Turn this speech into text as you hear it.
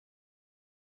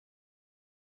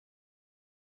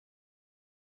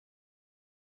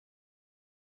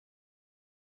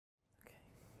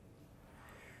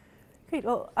Great.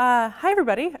 Well, hi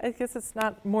everybody. I guess it's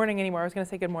not morning anymore. I was going to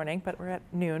say good morning, but we're at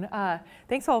noon.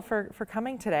 Thanks all for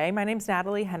coming today. My name's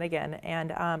Natalie Heneghan,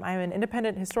 and I'm an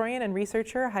independent historian and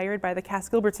researcher hired by the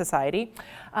Cass-Gilbert Society,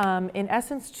 in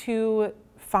essence to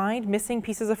find missing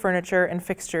pieces of furniture and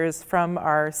fixtures from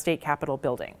our state capitol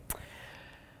building.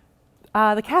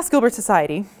 The Cass-Gilbert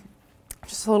Society,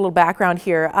 just a little background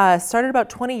here, started about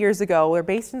 20 years ago. They're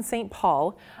based in St.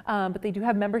 Paul, but they do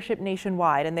have membership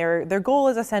nationwide, and their goal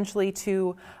is essentially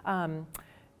to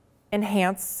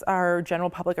enhance our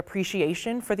general public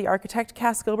appreciation for the architect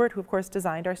Cass-Gilbert, who of course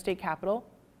designed our state capitol.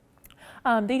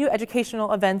 They do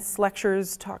educational events,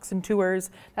 lectures, talks and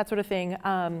tours, that sort of thing,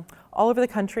 all over the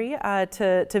country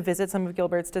to visit some of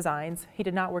Gilbert's designs. He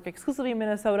did not work exclusively in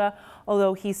Minnesota,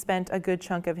 although he spent a good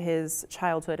chunk of his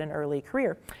childhood and early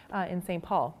career in St.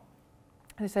 Paul.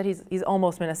 As I said, he's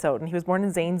almost Minnesotan. He was born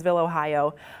in Zanesville,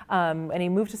 Ohio, and he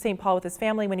moved to St. Paul with his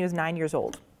family when he was 9 years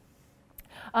old.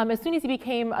 As soon as he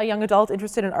became a young adult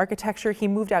interested in architecture, he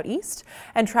moved out east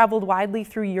and traveled widely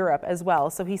through Europe as well.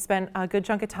 So he spent a good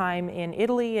chunk of time in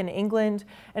Italy and England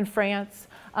and France,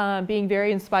 being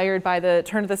very inspired by the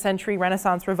turn of the century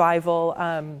Renaissance revival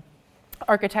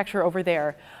architecture over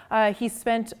there. He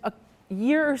spent a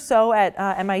year or so at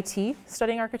MIT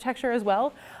studying architecture as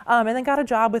well, and then got a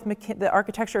job with the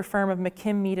architecture firm of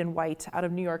McKim, Mead & White out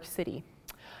of New York City.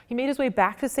 He made his way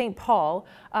back to St. Paul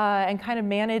and kind of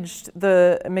managed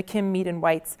the McKim, Mead &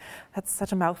 White's, that's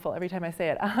such a mouthful every time I say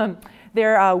it,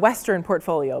 their Western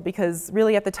portfolio, because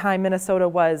really at the time Minnesota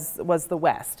was the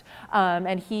West.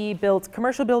 And he built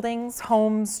commercial buildings,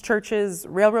 homes, churches,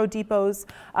 railroad depots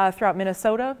throughout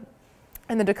Minnesota,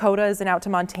 in the Dakotas and out to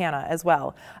Montana as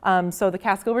well. So the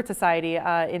Cass-Gilbert Society,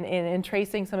 in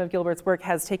tracing some of Gilbert's work,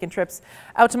 has taken trips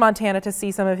out to Montana to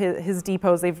see some of his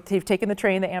depots. They've taken the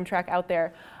train, the Amtrak out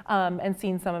there, and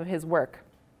seen some of his work.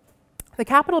 The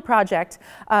Capitol project,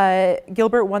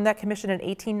 Gilbert won that commission in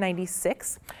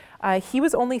 1896. He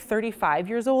was only 35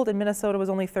 years old and Minnesota was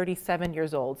only 37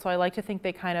 years old. So I like to think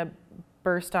they kind of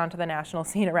burst onto the national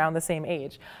scene around the same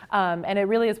age. And it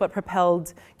really is what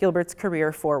propelled Gilbert's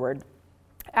career forward.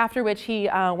 After which he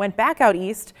went back out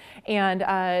east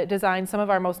and designed some of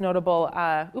our most notable,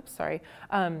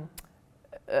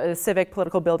 civic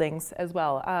political buildings as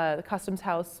well. The Customs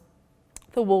House,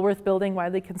 the Woolworth Building,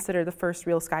 widely considered the first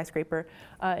real skyscraper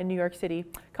in New York City.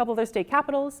 A couple of their state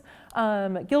capitals.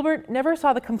 Gilbert never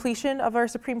saw the completion of our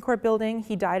Supreme Court building.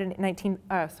 He died in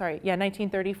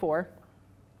 1934,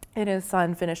 and his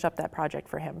son finished up that project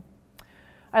for him.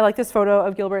 I like this photo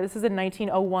of Gilbert. This is in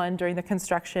 1901 during the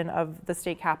construction of the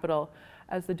state capitol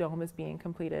as the dome is being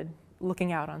completed,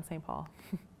 looking out on St. Paul.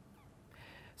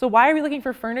 So why are we looking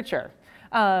for furniture?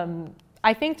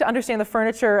 I think to understand the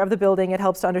furniture of the building, it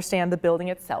helps to understand the building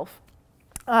itself.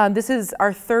 This is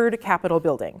our third Capitol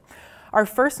building. Our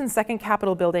first and second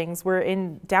Capitol buildings were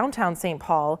in downtown St.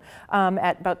 Paul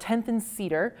at about 10th and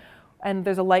Cedar, and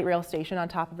there's a light rail station on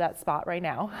top of that spot right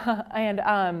now.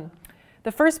 And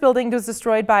the first building was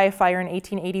destroyed by a fire in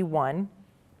 1881.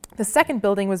 The second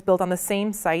building was built on the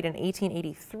same site in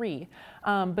 1883,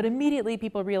 but immediately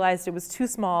people realized it was too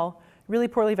small, really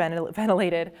poorly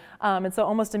ventilated, and so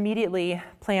almost immediately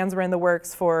plans were in the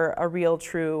works for a real,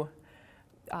 true,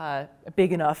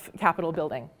 big enough Capitol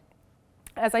building.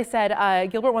 As I said,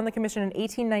 Gilbert won the commission in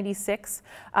 1896,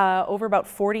 over about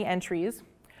 40 entries.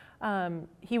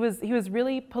 He was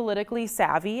really politically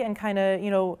savvy and kind of,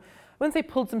 I wouldn't say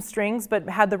pulled some strings, but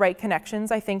had the right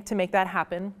connections, I think, to make that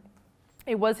happen.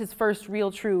 It was his first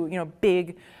real, true,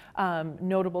 big,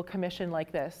 notable commission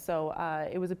like this, so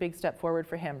it was a big step forward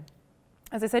for him.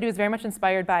 As I said, he was very much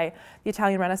inspired by the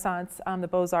Italian Renaissance, the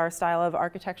Beaux-Arts style of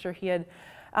architecture. He had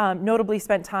notably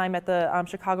spent time at the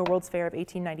Chicago World's Fair of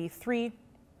 1893. And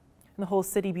the whole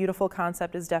city beautiful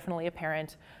concept is definitely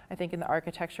apparent, I think, in the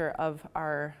architecture of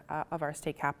our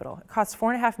state capitol. It cost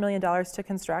 $4.5 million to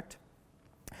construct,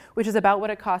 which is about what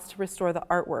it costs to restore the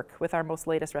artwork with our most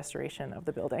latest restoration of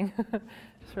the building,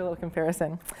 just for a little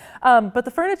comparison. But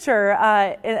the furniture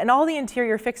and all the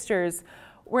interior fixtures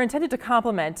were intended to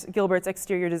complement Gilbert's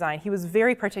exterior design. He was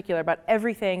very particular about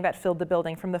everything that filled the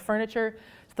building, from the furniture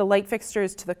to the light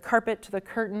fixtures to the carpet to the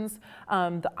curtains,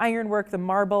 the ironwork, the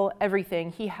marble,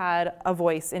 everything. He had a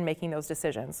voice in making those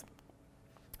decisions.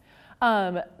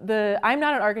 I'm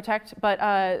not an architect,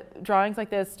 but drawings like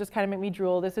this just kind of make me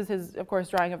drool. This is his, of course,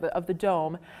 drawing of the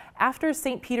dome. After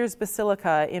St. Peter's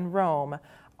Basilica in Rome,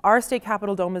 our state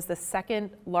capitol dome is the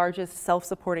second largest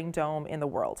self-supporting dome in the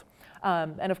world.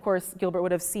 And of course, Gilbert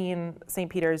would have seen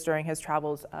St. Peter's during his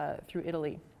travels through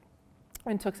Italy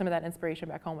and took some of that inspiration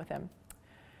back home with him.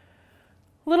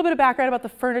 A little bit of background about the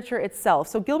furniture itself.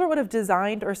 So Gilbert would have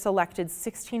designed or selected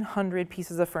 1,600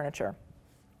 pieces of furniture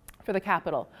for the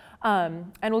Capitol.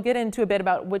 And we'll get into a bit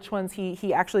about which ones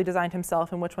he actually designed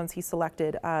himself and which ones he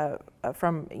selected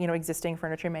from existing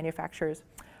furniture manufacturers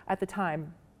at the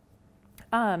time.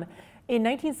 In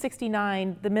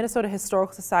 1969, the Minnesota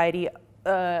Historical Society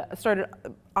started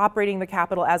operating the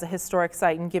Capitol as a historic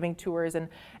site and giving tours, and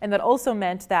that also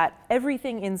meant that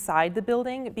everything inside the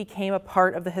building became a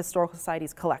part of the Historical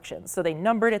Society's collection. So they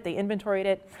numbered it, they inventoried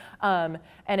it, and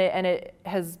it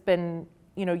has been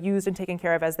used and taken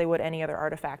care of as they would any other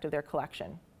artifact of their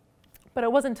collection. But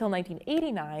it wasn't until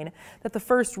 1989 that the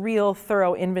first real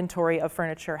thorough inventory of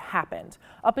furniture happened.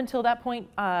 Up until that point,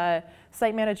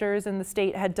 site managers in the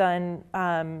state had done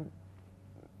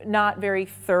not very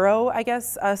thorough, I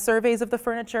guess, surveys of the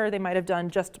furniture. They might have done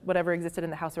just whatever existed in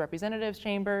the House of Representatives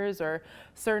chambers or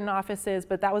certain offices,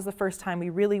 but that was the first time we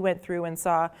really went through and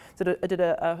did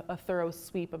a thorough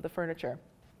sweep of the furniture.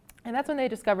 And that's when they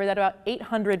discovered that about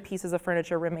 800 pieces of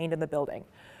furniture remained in the building,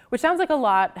 which sounds like a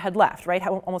lot had left, right?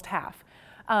 Almost half.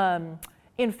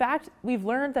 In fact, we've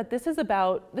learned that this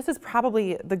is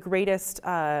probably the greatest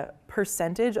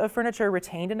percentage of furniture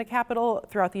retained in a capital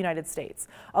throughout the United States.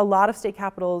 A lot of state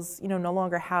capitals, no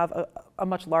longer have a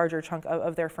much larger chunk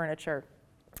of their furniture,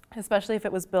 especially if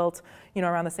it was built,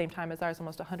 around the same time as ours,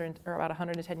 almost 100 or about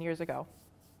 110 years ago.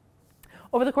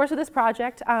 Over the course of this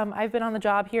project, I've been on the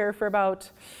job here for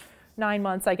about 9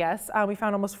 months, I guess. We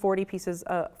found almost 40 pieces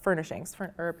of furnishings,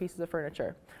 or pieces of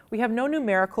furniture. We have no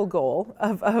numerical goal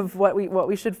of what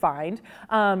we should find.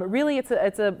 Really, it's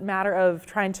a matter of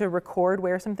trying to record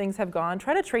where some things have gone,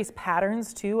 try to trace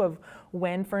patterns too of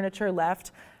when furniture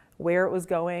left, where it was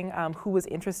going, who was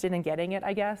interested in getting it,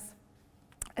 I guess,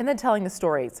 and then telling the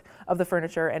stories of the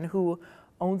furniture and who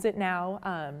owns it now,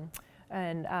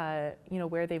 and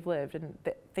where they've lived. And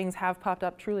things have popped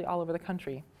up truly all over the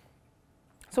country.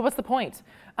 So what's the point?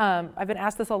 I've been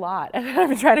asked this a lot, and I've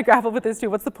been trying to grapple with this too.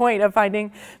 What's the point of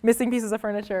finding missing pieces of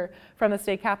furniture from the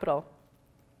state capitol?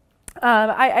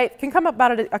 I can come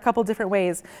about it a couple different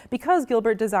ways. Because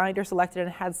Gilbert designed or selected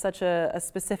and had such a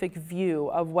specific view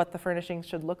of what the furnishings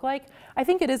should look like, I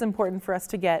think it is important for us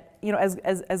to get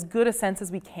as good a sense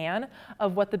as we can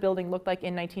of what the building looked like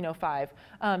in 1905.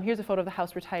 Here's a photo of the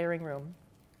House retiring room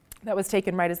that was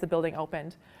taken right as the building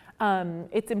opened.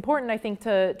 It's important, I think,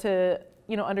 to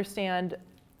understand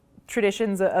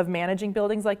traditions of managing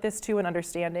buildings like this too, and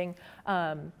understanding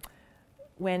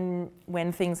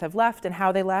when things have left and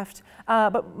how they left.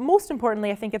 But most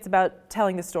importantly, I think it's about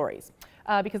telling the stories.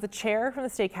 Because the chair from the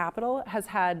state capitol has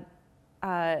had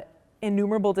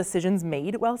innumerable decisions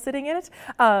made while sitting in it,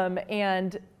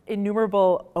 and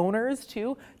innumerable owners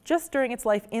too, just during its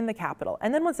life in the Capitol.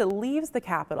 And then once it leaves the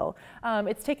Capitol,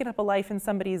 it's taken up a life in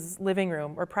somebody's living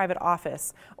room or private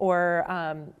office, or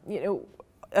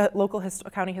a local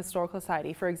county historical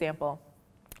society, for example.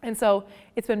 And so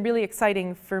it's been really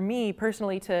exciting for me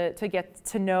personally to get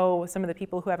to know some of the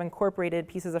people who have incorporated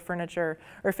pieces of furniture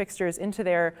or fixtures into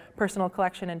their personal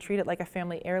collection and treat it like a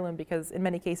family heirloom, because in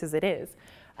many cases it is.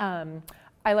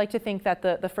 I like to think that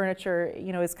the furniture,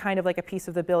 is kind of like a piece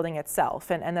of the building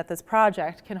itself, and that this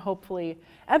project can hopefully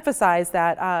emphasize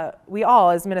that we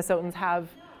all, as Minnesotans,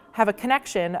 have a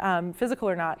connection, physical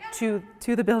or not, to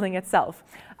the building itself.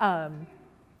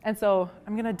 And so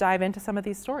I'm going to dive into some of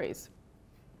these stories.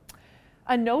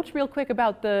 A note real quick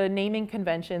about the naming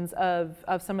conventions of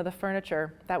some of the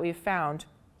furniture that we've found.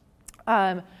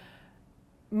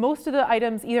 Most of the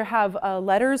items either have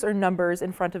letters or numbers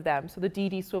in front of them. So the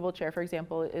DD swivel chair, for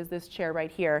example, is this chair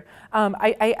right here.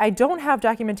 I don't have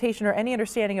documentation or any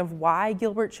understanding of why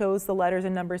Gilbert chose the letters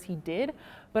and numbers he did,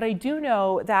 but I do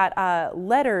know that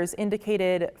letters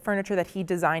indicated furniture that he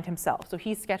designed himself. So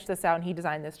he sketched this out and he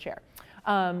designed this chair.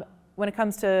 When it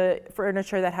comes to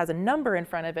furniture that has a number in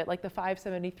front of it, like the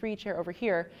 573 chair over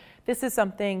here, this is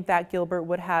something that Gilbert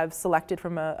would have selected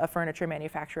from a furniture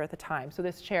manufacturer at the time. So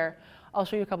this chair, I'll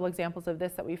show you a couple examples of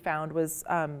this that we found, was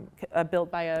built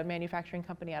by a manufacturing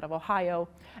company out of Ohio,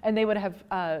 and they would have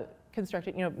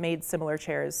constructed, made similar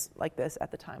chairs like this at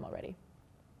the time already.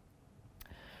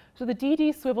 So the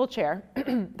DD swivel chair,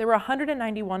 there were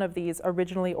 191 of these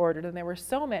originally ordered, and there were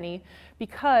so many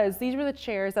because these were the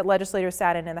chairs that legislators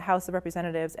sat in the House of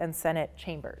Representatives and Senate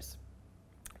chambers.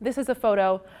 This is a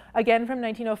photo, again from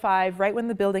 1905, right when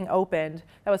the building opened,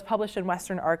 that was published in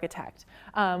Western Architect.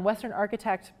 Western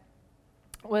Architect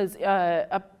was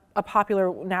a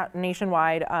popular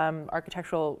nationwide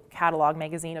architectural catalog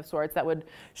magazine of sorts that would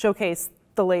showcase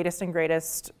the latest and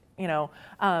greatest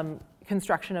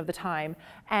construction of the time.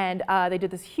 And they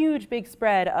did this huge big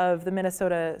spread of the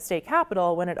Minnesota State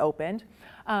Capitol when it opened,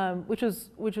 which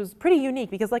was pretty unique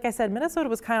because, like I said, Minnesota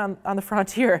was kind of on the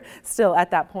frontier still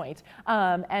at that point.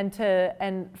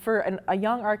 And for a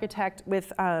young architect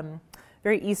with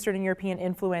very Eastern and European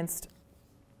influenced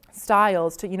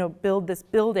styles to build this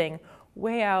building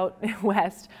way out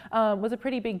west was a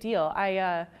pretty big deal.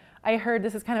 I heard,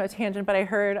 this is kind of a tangent, but I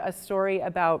heard a story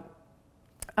about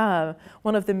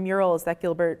one of the murals that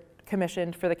Gilbert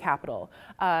commissioned for the Capitol,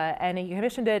 and he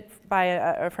commissioned it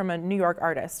from a New York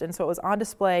artist, and so it was on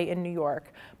display in New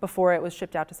York before it was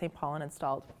shipped out to St. Paul and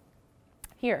installed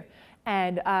here.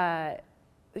 And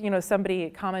somebody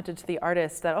commented to the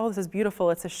artist that, oh, this is beautiful,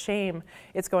 it's a shame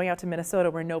it's going out to Minnesota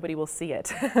where nobody will see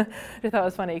it. I thought it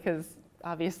was funny because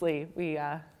obviously we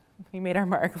made our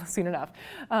mark soon enough.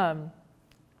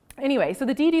 Anyway, so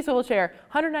the D.D. swivel chair,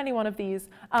 191 of these.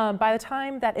 By the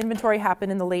time that inventory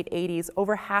happened in the late 80s,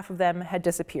 over half of them had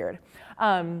disappeared.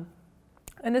 And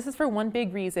this is for one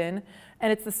big reason,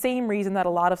 and it's the same reason that a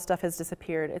lot of stuff has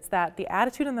disappeared. It's that the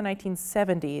attitude in the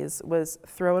 1970s was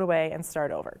throw it away and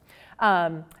start over.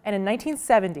 And in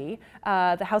 1970,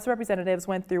 the House of Representatives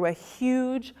went through a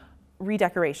huge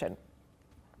redecoration.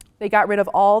 They got rid of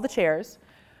all the chairs.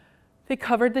 They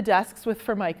covered the desks with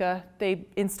Formica. They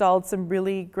installed some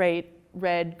really great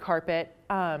red carpet.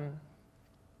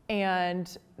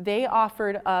 And they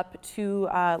offered up to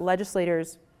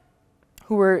legislators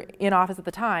who were in office at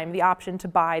the time the option to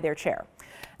buy their chair.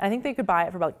 And I think they could buy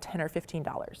it for about $10 or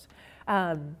 $15.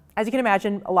 As you can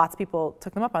imagine, lots of people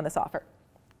took them up on this offer.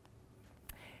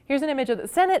 Here's an image of the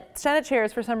Senate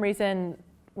chairs. For some reason,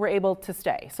 were able to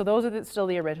stay. So those are still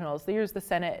the originals. Here's the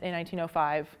Senate in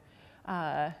 1905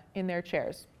 in their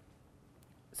chairs.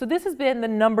 So this has been the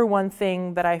 #1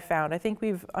 thing that I found. I think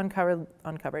we've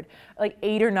uncovered like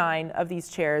 8 or 9 of these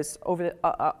chairs over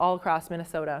all across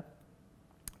Minnesota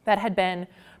that had been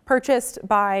purchased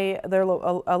by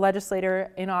a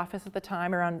legislator in office at the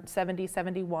time, around 70,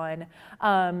 71.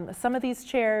 Some of these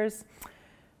chairs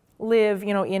live,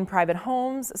 in private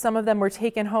homes. Some of them were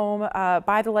taken home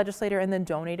by the legislator and then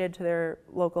donated to their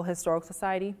local historical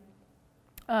society.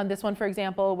 This one, for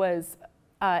example, was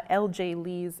L.J.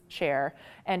 Lee's chair,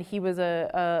 and he was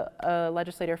a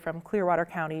legislator from Clearwater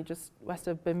County, just west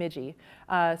of Bemidji.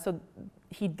 So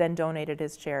he then donated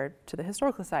his chair to the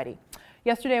Historical Society.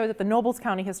 Yesterday I was at the Nobles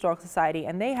County Historical Society,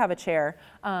 and they have a chair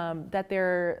that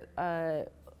their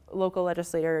local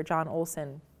legislator, John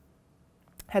Olson,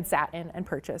 had sat in and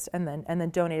purchased and then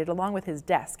donated along with his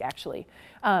desk, actually.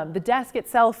 The desk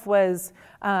itself was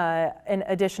an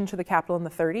addition to the Capitol in the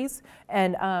 30s,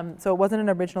 and so it wasn't an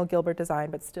original Gilbert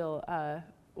design, but still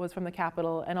was from the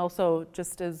Capitol, and also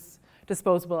just as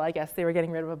disposable, I guess. They were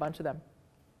getting rid of a bunch of them.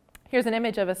 Here's an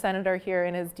image of a senator here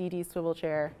in his D.D. swivel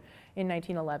chair in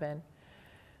 1911.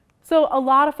 So a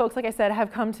lot of folks, like I said,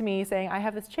 have come to me saying, I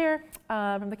have this chair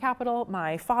from the Capitol.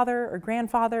 My father or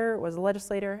grandfather was a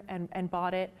legislator and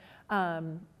bought it.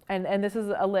 And this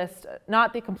is a list,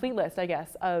 not the complete list, I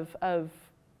guess, of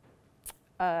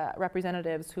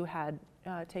representatives who had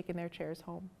taken their chairs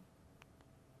home.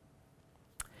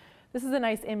 This is a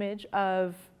nice image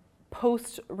of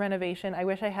post-renovation. I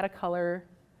wish I had a color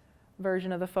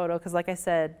version of the photo, because like I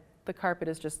said, the carpet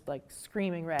is just like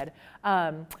screaming red.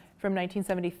 From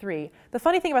 1973. The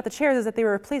funny thing about the chairs is that they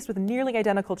were replaced with nearly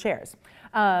identical chairs.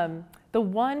 The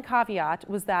one caveat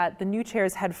was that the new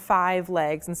chairs had 5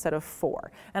 legs instead of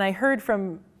 4. And I heard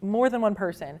from more than one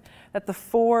person that the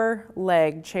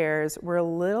 4-leg chairs were a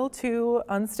little too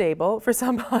unstable for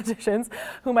some politicians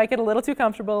who might get a little too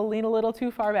comfortable, lean a little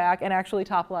too far back, and actually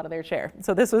topple out of their chair.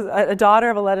 So this was, a daughter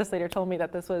of a legislator told me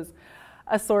that this was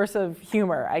a source of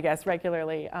humor, I guess,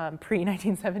 regularly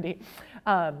pre-1970.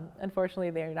 Unfortunately,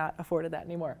 they're not afforded that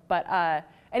anymore. But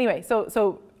anyway,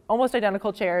 so almost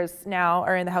identical chairs now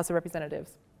are in the House of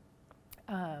Representatives.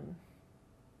 Yeah,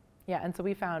 and so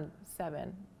we found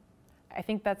 7. I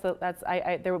think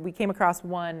we came across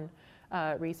one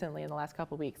recently in the last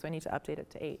couple of weeks, so I need to update it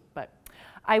to 8. But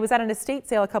I was at an estate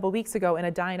sale a couple of weeks ago in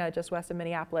Edina, just west of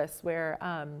Minneapolis, where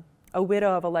a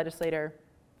widow of a legislator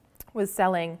was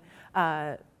selling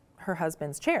her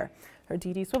husband's chair, her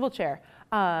D.D. swivel chair.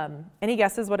 Any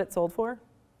guesses what it sold for?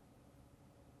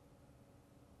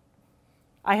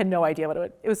 I had no idea what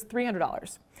it was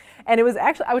 $300. And it was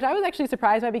actually, which I was actually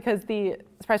surprised by, because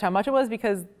surprised how much it was,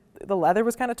 because the leather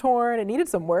was kind of torn, it needed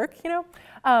some work,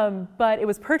 but it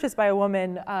was purchased by a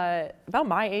woman about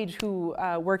my age who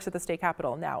works at the state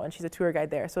capitol now, and she's a tour guide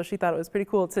there. So she thought it was pretty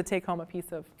cool to take home a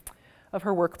piece of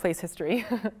her workplace history.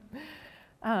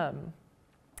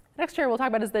 Next chair we'll talk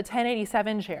about is the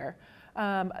 1087 chair.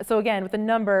 So again, with the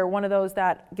number, one of those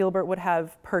that Gilbert would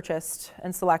have purchased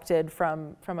and selected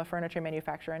from a furniture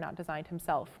manufacturer and not designed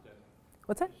himself.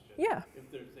 What's that? Yeah.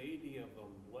 If there's 80 of them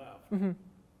left,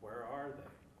 where are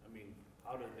they? I mean,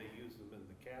 how do they use them in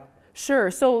the Capitol?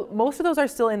 Sure. So most of those are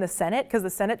still in the Senate because the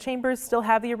Senate chambers still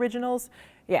have the originals.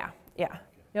 Yeah.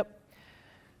 Yep.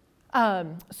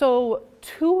 So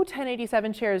two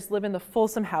 1087 chairs live in the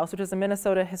Folsom House, which is a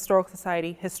Minnesota Historical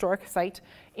Society historic site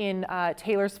in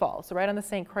Taylor's Falls, so right on the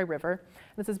St. Croix River.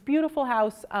 And it's this beautiful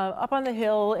house up on the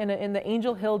hill in the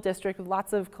Angel Hill district with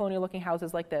lots of colonial-looking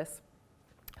houses like this.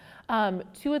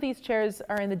 Two of these chairs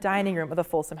are in the dining room of the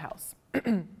Folsom House.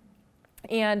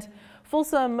 And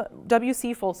Folsom,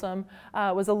 W.C. Folsom,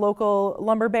 was a local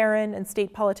lumber baron and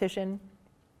state politician.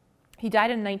 He died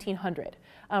in 1900,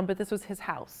 but this was his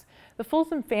house. The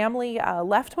Folsom family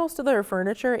left most of their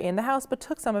furniture in the house, but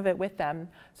took some of it with them,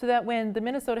 so that when the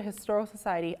Minnesota Historical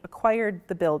Society acquired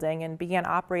the building and began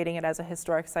operating it as a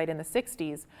historic site in the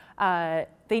 60s,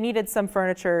 they needed some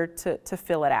furniture to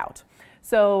fill it out.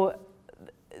 So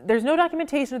there's no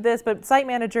documentation of this, but site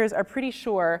managers are pretty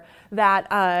sure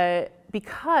that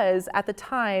because at the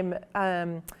time,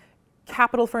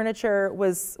 Capitol furniture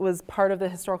was part of the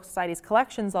Historical Society's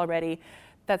collections already,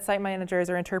 that site managers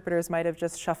or interpreters might have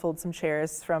just shuffled some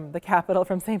chairs from the Capitol,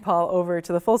 from St. Paul, over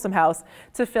to the Folsom House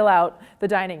to fill out the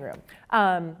dining room.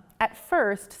 At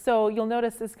first, so you'll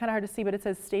notice it's kind of hard to see, but it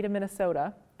says State of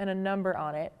Minnesota and a number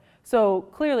on it. So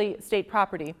clearly state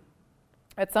property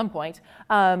at some point.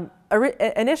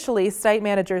 Initially, site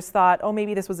managers thought, oh,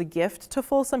 maybe this was a gift to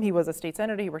Folsom. He was a state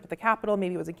senator, he worked at the Capitol,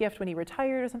 maybe it was a gift when he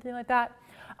retired or something like that.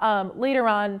 Later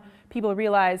on, people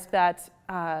realized that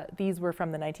these were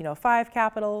from the 1905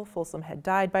 Capitol. Folsom had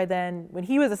died by then. When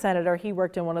he was a senator, he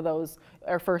worked in one of those,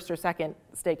 or first or second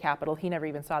state capitol. He never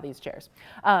even saw these chairs.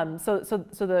 So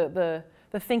the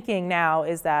thinking now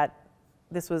is that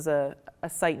this was a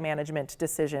site management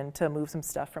decision to move some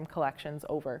stuff from collections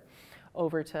over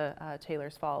to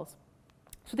Taylor's Falls.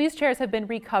 So these chairs have been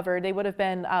recovered. They would have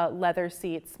been leather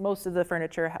seats. Most of the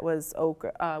furniture was oak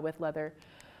with leather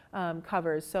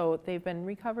covers. So they've been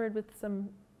recovered with some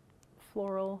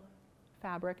floral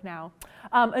fabric now.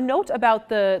 A note about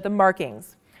the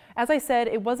markings. As I said,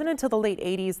 it wasn't until the late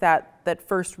 80s that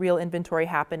first real inventory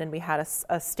happened and we had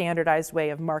a standardized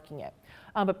way of marking it.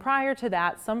 But prior to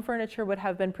that, some furniture would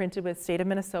have been printed with State of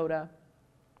Minnesota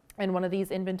and one of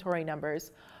these inventory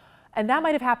numbers. And that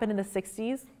might have happened in the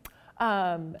 60s.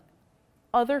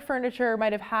 Other furniture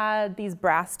might have had these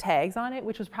brass tags on it,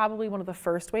 which was probably one of the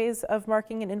first ways of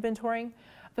marking and inventorying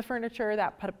the furniture.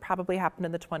 That probably happened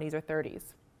in the 20s or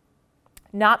 30s.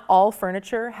 Not all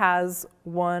furniture has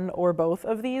one or both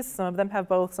of these. Some of them have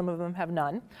both, some of them have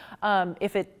none.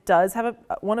 If it does have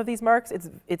one of these marks,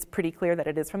 it's pretty clear that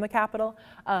it is from the Capitol,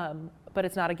 but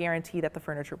it's not a guarantee that the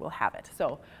furniture will have it.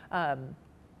 So,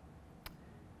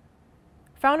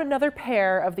 found another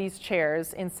pair of these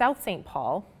chairs in South St.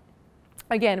 Paul,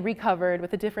 again, recovered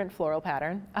with a different floral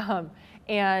pattern.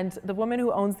 And the woman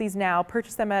who owns these now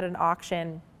purchased them at an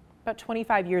auction about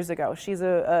 25 years ago. She's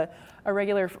a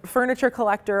regular furniture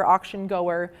collector, auction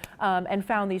goer, and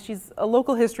found these. She's a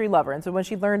local history lover. And so when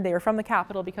she learned they were from the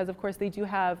Capitol, because of course they do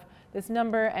have this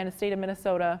number and a State of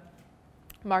Minnesota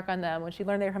mark on them, when she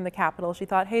learned they were from the Capitol, she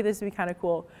thought, hey, this would be kind of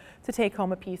cool to take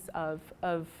home a piece of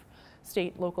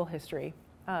state local history.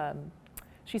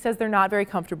 She says they're not very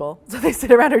comfortable, so they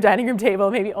sit around her dining room table,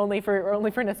 maybe only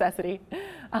for necessity.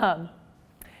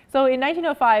 So in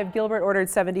 1905, Gilbert ordered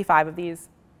 75 of these.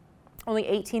 Only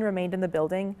 18 remained in the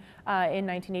building in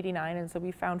 1989, and so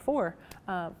we found 4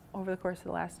 over the course of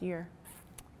the last year.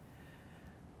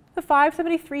 The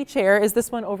 573 chair is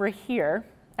this one over here,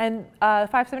 and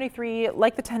 573,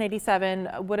 like the 1087,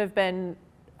 would have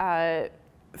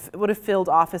filled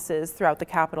offices throughout the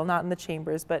Capitol, not in the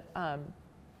chambers, but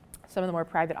some of the more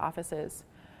private offices.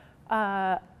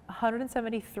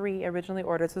 173 originally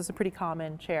ordered, so this is a pretty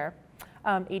common chair.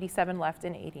 87 left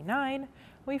in 89.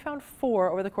 We found 4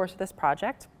 over the course of this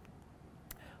project.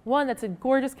 One that's in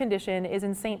gorgeous condition is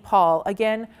in St. Paul.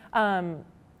 Again,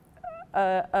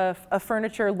 a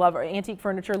furniture lover, antique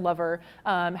furniture lover,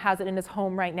 has it in his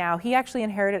home right now. He actually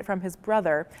inherited it from his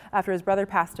brother after his brother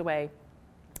passed away.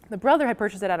 The brother had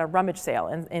purchased it at a rummage sale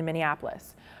in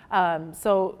Minneapolis.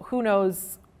 So who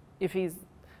knows if he's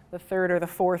the 3rd or the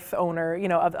 4th owner,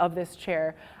 of this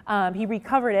chair. He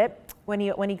recovered it when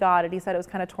he got it. He said it was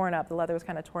kind of torn up. The leather was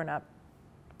kind of torn up.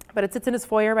 But it sits in his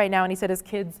foyer right now, and he said his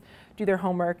kids do their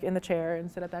homework in the chair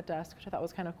and sit at that desk, which I thought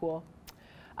was kind of cool.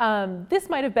 This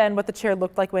might have been what the chair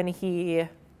looked like when he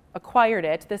acquired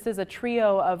it. This is a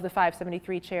trio of the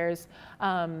 573 chairs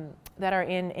that are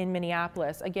in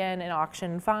Minneapolis. Again, an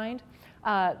auction find.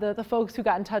 The folks who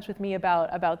got in touch with me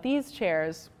about these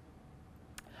chairs,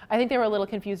 I think they were a little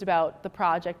confused about the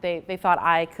project. They thought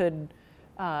I could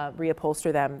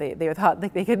reupholster them. They thought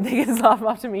they could slop them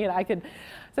off to me, and I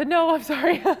said, no, I'm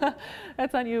sorry,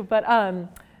 that's on you. But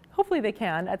hopefully they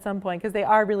can at some point, because they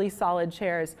are really solid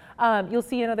chairs. You'll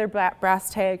see another brass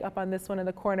tag up on this one in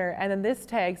the corner, and then this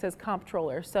tag says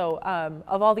comptroller. So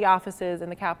of all the offices in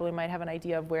the Capitol, we might have an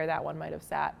idea of where that one might have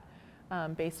sat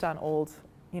based on old,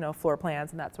 floor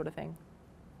plans and that sort of thing.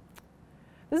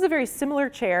 This is a very similar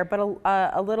chair, but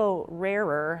a little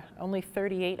rarer, only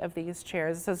 38 of these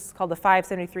chairs. This is called the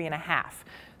 573.5.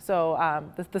 So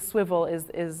the swivel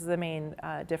is the main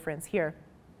difference here.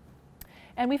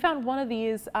 And we found one of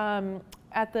these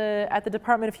at the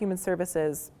Department of Human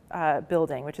Services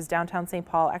building, which is downtown St.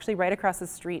 Paul, actually right across the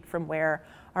street from where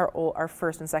our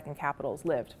first and second capitals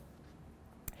lived.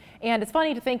 And it's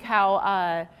funny to think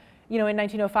how, in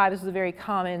 1905, this was a very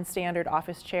common standard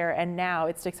office chair, and now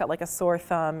it sticks out like a sore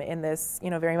thumb in this,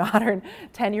 very modern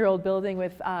 10-year-old building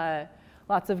with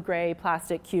lots of gray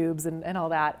plastic cubes and all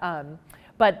that.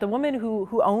 But the woman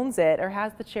who owns it or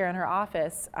has the chair in her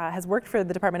office has worked for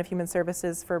the Department of Human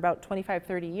Services for about 25,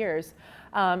 30 years.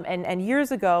 And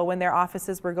years ago, when their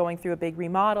offices were going through a big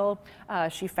remodel,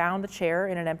 she found the chair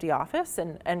in an empty office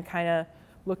and kind of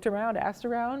looked around, asked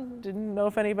around, didn't know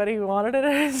if anybody wanted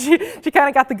it. She kind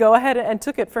of got the go-ahead and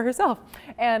took it for herself.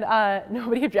 And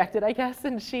nobody objected, I guess.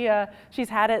 And she's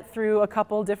had it through a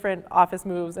couple different office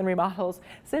moves and remodels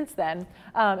since then,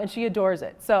 and she adores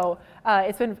it. So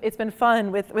it's been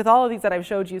fun with all of these that I've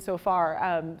showed you so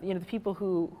far. The people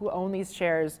who own these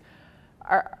chairs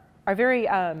are very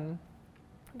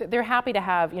they're happy to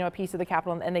have a piece of the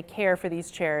Capitol, and they care for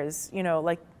these chairs.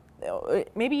 Like,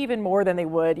 maybe even more than they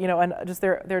would, and just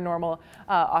their normal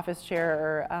office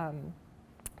chair or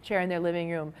chair in their living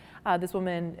room. This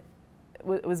woman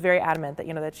was very adamant that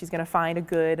that she's going to find a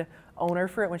good owner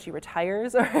for it when she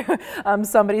retires, or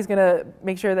somebody's going to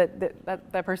make sure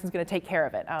that person's going to take care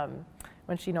of it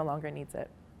when she no longer needs it.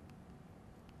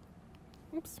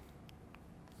 Oops.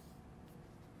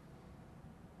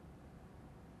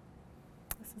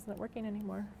 This isn't working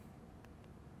anymore.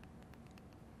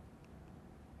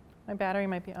 My battery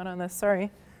might be out on this,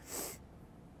 sorry.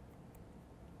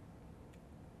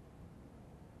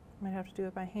 Might have to do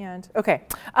it by hand. Okay,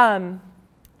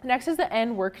 next is the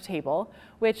end work table,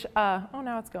 which, oh,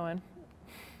 now it's going.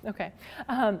 Okay,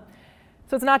 so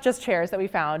it's not just chairs that we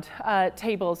found,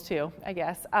 tables too, I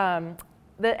guess.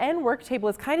 The end work table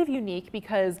is kind of unique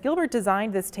because Gilbert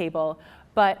designed this table,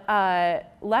 but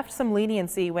left some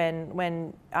leniency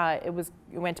when it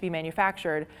went to be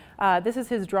manufactured. This is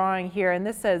his drawing here, and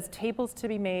this says tables to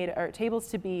be made, or tables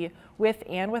to be with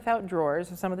and without drawers.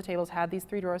 So some of the tables had these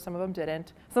 3 drawers, some of them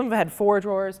didn't. Some of them had 4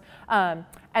 drawers, and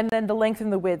then the length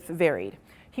and the width varied.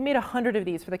 He made 100 of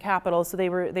these for the Capitol, so they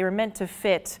were meant to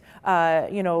fit,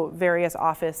 various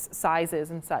office sizes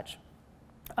and such.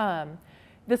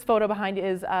 This photo behind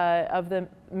is of the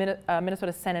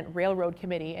Minnesota Senate Railroad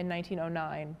Committee in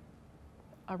 1909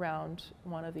 around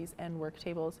one of these end work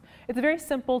tables. It's a very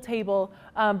simple table,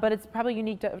 but it's probably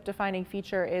unique defining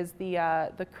feature is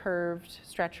the curved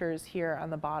stretchers here on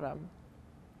the bottom.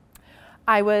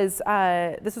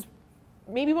 This is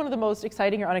maybe one of the most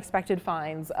exciting or unexpected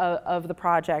finds of the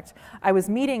project. I was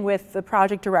meeting with the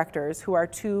project directors, who are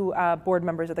 2 board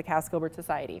members of the Cass-Gilbert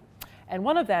Society. And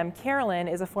one of them, Carolyn,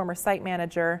 is a former site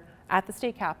manager at the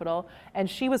state capitol, and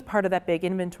she was part of that big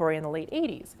inventory in the late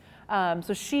 80s.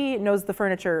 So she knows the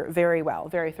furniture very well,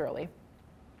 very thoroughly.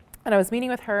 And I was meeting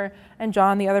with her and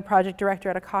John, the other project director,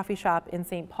 at a coffee shop in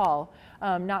St. Paul,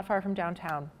 not far from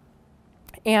downtown.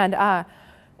 And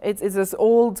it's this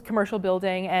old commercial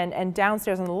building, and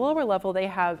downstairs on the lower level they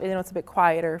have, it's a bit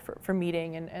quieter for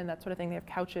meeting and that sort of thing. They have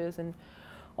couches and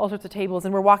all sorts of tables,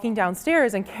 and we're walking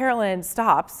downstairs, and Carolyn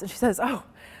stops, and she says, "Oh,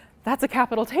 that's a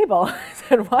Capitol table." I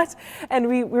said, "What?" And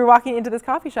we were walking into this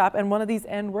coffee shop, and one of these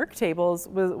end work tables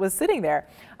was sitting there.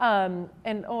 And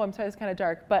oh, I'm sorry, it's kind of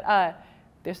dark, but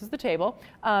this is the table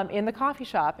in the coffee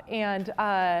shop, and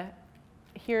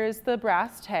here's the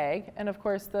brass tag, and of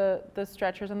course the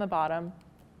stretchers on the bottom.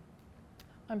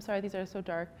 I'm sorry, these are so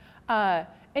dark.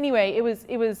 Anyway,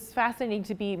 it was fascinating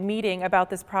to be meeting about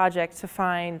this project to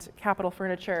find Capitol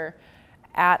furniture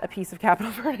at a piece of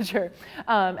Capitol furniture.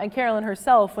 And Carolyn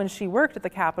herself, when she worked at the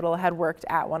Capitol, had worked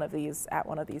at one of these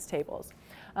tables.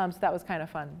 So that was kind of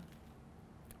fun.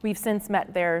 We've since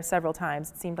met there several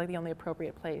times. It seemed like the only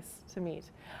appropriate place to meet.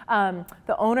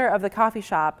 The owner of the coffee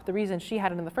shop, the reason she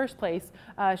had it in the first place,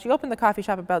 she opened the coffee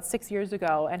shop about 6 years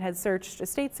ago and had searched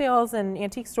estate sales and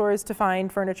antique stores to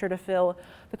find furniture to fill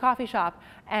the coffee shop.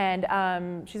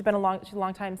 And she's a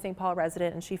long time St. Paul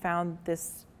resident, and she found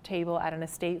this table at an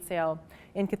estate sale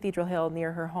in Cathedral Hill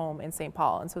near her home in St.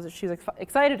 Paul. And so she was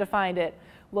excited to find it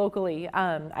locally.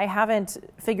 I haven't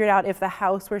figured out if the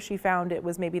house where she found it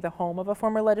was maybe the home of a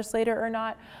former legislator or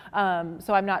not.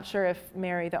 So I'm not sure if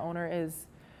Mary, the owner, is,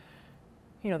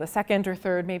 the second or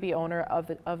third maybe owner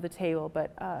of the table,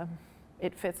 but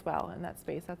it fits well in that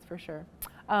space, that's for sure.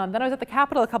 Then I was at the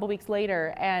Capitol a couple weeks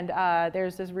later, and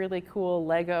there's this really cool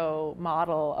Lego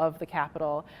model of the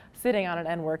Capitol sitting on an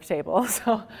end work table.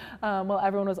 So while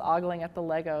everyone was ogling at the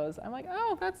Legos, I'm like,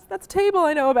 oh, that's a table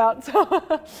I know about.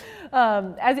 So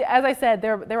as I said,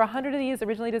 there were 100 of these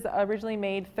originally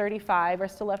made. 35 are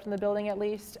still left in the building at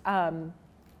least.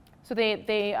 So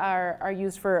they are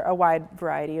used for a wide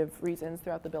variety of reasons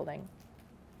throughout the building.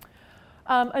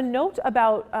 A note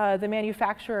about the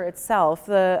manufacturer itself.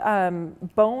 The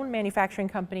Bone Manufacturing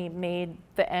Company made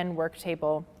the end work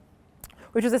table,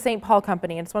 which is a St. Paul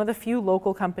company, and it's one of the few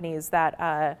local companies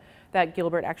that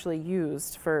Gilbert actually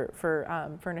used for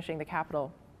furnishing the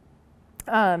Capitol.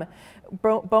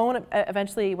 Bone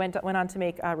eventually went on to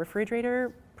make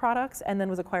refrigerator products, and then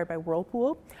was acquired by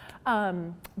Whirlpool.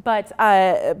 But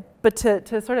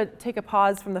to sort of take a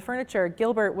pause from the furniture,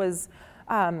 Gilbert was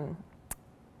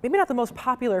maybe not the most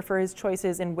popular for his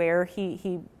choices in where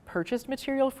he purchased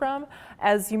material from.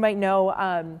 As you might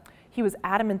know, he was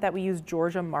adamant that we use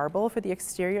Georgia marble for the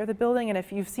exterior of the building, and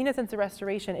if you've seen it since the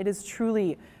restoration, it is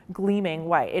truly gleaming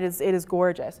white. It is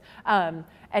gorgeous, and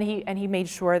he made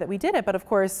sure that we did it. But of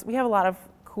course, we have a lot of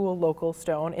cool local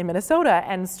stone in Minnesota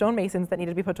and stonemasons that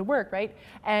needed to be put to work, right?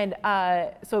 And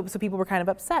so people were kind of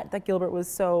upset that Gilbert was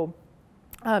so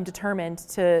determined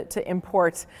to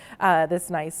import this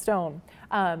nice stone.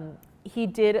 He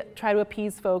did try to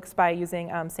appease folks by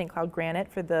using St. Cloud granite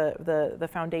for the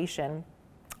foundation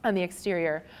on the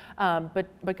exterior,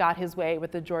 but got his way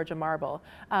with the Georgia marble.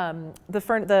 Some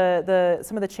of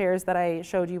the chairs that I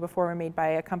showed you before were made by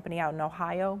a company out in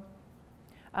Ohio.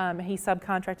 He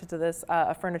subcontracted to this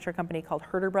a furniture company called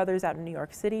Herder Brothers out in New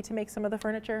York City to make some of the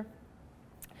furniture.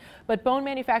 But Bone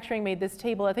Manufacturing made this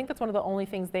table. I think that's one of the only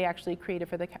things they actually created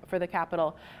for the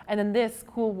Capitol. And then this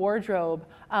cool wardrobe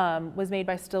was made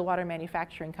by Stillwater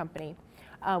Manufacturing Company.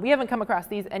 We haven't come across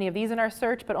any of these in our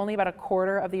search, but only about a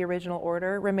quarter of the original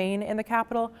order remain in the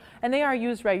Capitol. And they are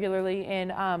used regularly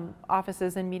in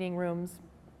offices and meeting rooms.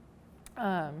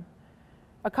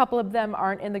 A couple of them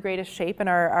aren't in the greatest shape and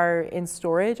are in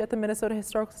storage at the Minnesota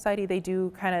Historical Society. They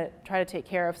do kind of try to take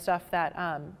care of stuff that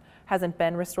hasn't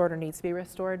been restored or needs to be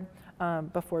restored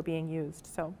before being used.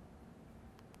 So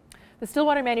the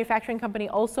Stillwater Manufacturing Company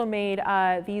also made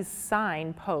these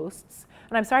sign posts.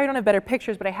 And I'm sorry I don't have better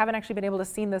pictures, but I haven't actually been able to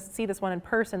see this one in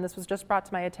person. This was just brought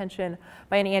to my attention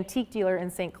by an antique dealer in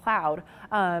St. Cloud.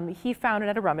 He found it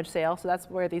at a rummage sale, so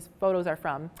that's where these photos are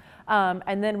from.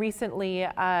 And then recently,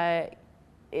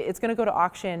 it's going to go to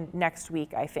auction next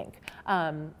week, I think.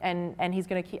 And he's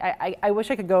going to keep, I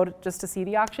wish I could go just to see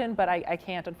the auction, but I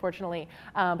can't, unfortunately.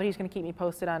 But he's going to keep me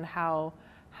posted on how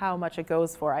much it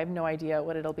goes for. I have no idea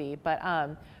what it'll be. But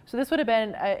so this would have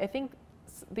been, I think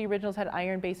the originals had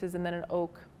iron bases and then an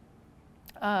oak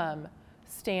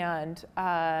stand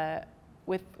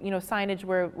with signage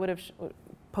where it would have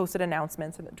posted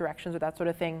announcements and directions or that sort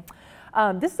of thing.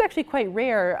 This is actually quite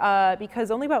rare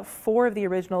because only about 4 of the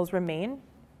originals remain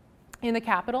in the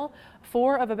Capitol,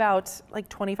 4 of about like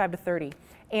 25 to 30.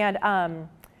 And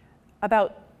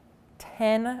about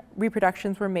 10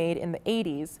 reproductions were made in the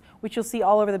 80s, which you'll see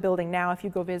all over the building now if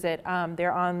you go visit.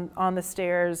 They're on the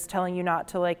stairs telling you not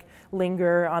to like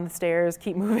linger on the stairs,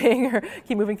 keep moving or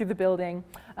keep moving through the building,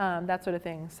 that sort of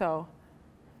thing. So,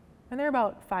 and they're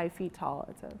about 5 feet tall,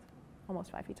 it says,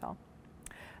 almost 5 feet tall.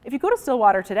 If you go to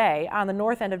Stillwater today, on the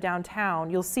north end of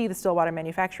downtown, you'll see the Stillwater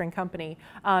Manufacturing Company.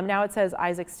 Now it says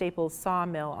Isaac Staples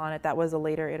Sawmill on it. That was a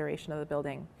later iteration of the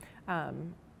building.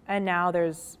 And now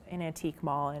there's an antique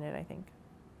mall in it, I think.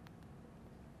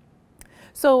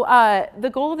 So the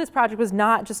goal of this project was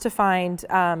not just to find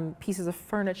pieces of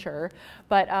furniture,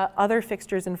 but other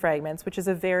fixtures and fragments, which is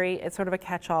it's sort of a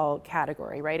catch-all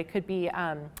category, right? It could be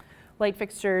light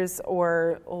fixtures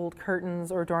or old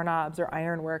curtains or doorknobs or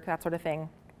ironwork, that sort of thing.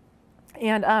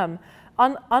 And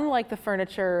unlike the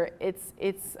furniture,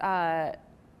 it's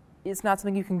not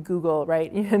something you can Google,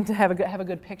 right? You have to have a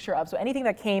good picture of. So anything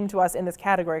that came to us in this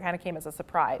category kind of came as a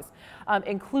surprise,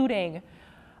 including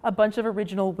a bunch of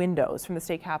original windows from the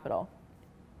state capitol.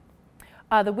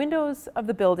 The windows of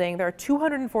the building, there are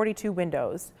 242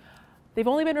 windows. They've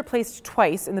only been replaced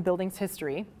twice in the building's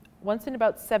history. Once in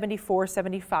about 74,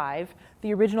 75,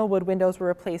 the original wood windows were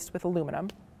replaced with aluminum.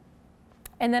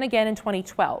 And then again in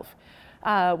 2012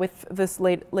 with this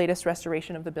latest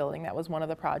restoration of the building. That was one of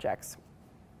the projects.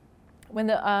 When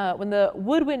the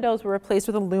wood windows were replaced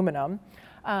with aluminum,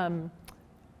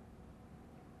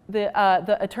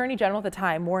 the Attorney General at the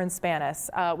time, Warren Spanis,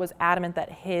 was adamant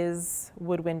that his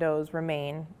wood windows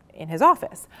remain in his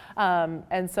office.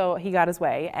 And so he got his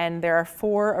way. And there are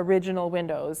 4 original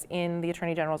windows in the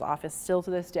Attorney General's office still to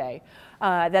this day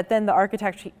that then the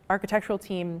architectural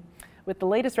team with the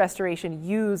latest restoration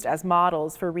used as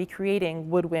models for recreating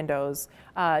wood windows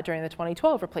during the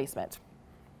 2012 replacement.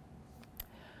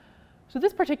 So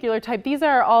this particular type,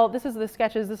 this is the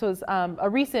sketches. This was a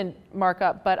recent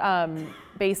markup, but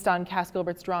based on Cass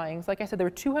Gilbert's drawings. Like I said, there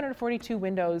were 242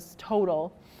 windows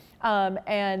total.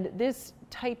 And this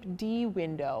type D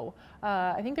window,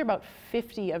 I think there are about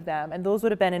 50 of them, and those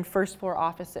would have been in first floor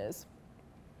offices.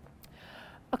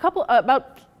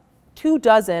 About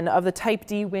 24 of the type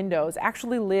D windows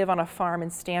actually live on a farm in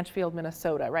Stanchfield,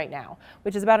 Minnesota right now,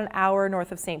 which is about an hour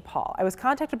north of St. Paul. I was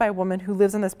contacted by a woman who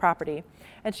lives on this property,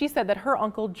 and she said that her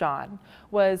uncle John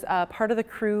was part of the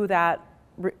crew that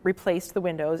replaced the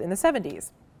windows in the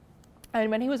 70s. And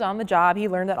when he was on the job, he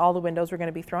learned that all the windows were going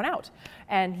to be thrown out.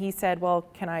 And he said, well,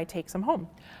 can I take some home?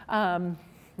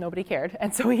 Nobody cared,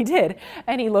 and so he did.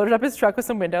 And he loaded up his truck with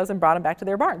some windows and brought them back to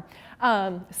their barn.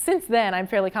 Since then, I'm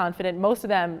fairly confident most of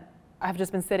them have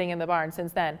just been sitting in the barn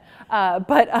since then.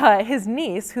 But his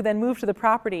niece, who then moved to the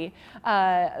property,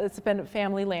 it's been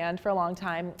family land for a long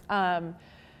time,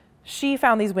 she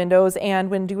found these windows, and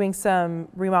when doing some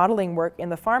remodeling work in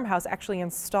the farmhouse, actually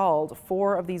installed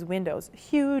 4 of these windows,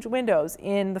 huge windows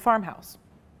in the farmhouse.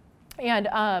 And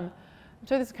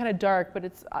so this is kind of dark, but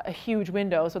it's a huge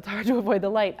window, so it's hard to avoid the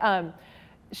light.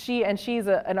 She's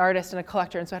an artist and a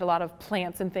collector, and so had a lot of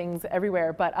plants and things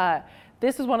everywhere. But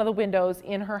this is one of the windows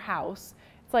in her house.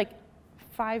 It's like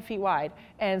 5 feet wide,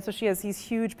 and so she has these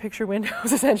huge picture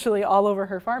windows essentially all over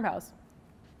her farmhouse.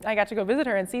 I got to go visit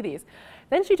her and see these.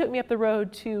 Then she took me up the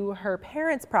road to her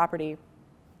parents' property,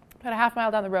 about a half mile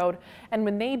down the road, and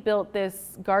when they built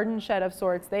this garden shed of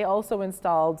sorts, they also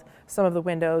installed some of the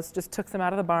windows, just took some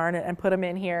out of the barn and put them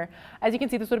in here. As you can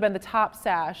see, this would have been the top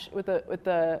sash with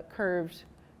the curved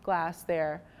glass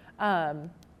there,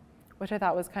 which I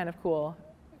thought was kind of cool,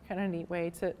 kind of a neat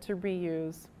way to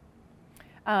reuse.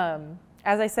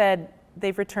 As I said,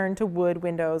 they've returned to wood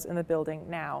windows in the building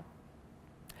now.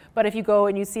 But if you go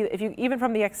and you see, even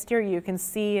from the exterior, you can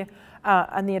see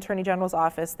in the Attorney General's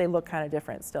office, they look kind of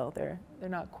different still. They're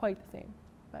not quite the same.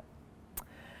 But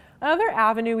another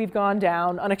avenue we've gone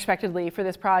down unexpectedly for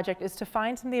this project is to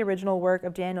find some of the original work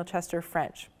of Daniel Chester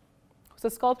French. He was a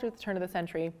sculptor at the turn of the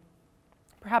century,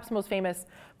 perhaps most famous,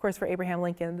 of course, for Abraham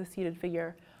Lincoln, the seated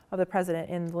figure of the president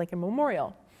in the Lincoln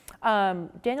Memorial.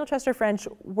 Daniel Chester French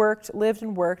lived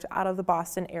and worked out of the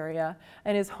Boston area,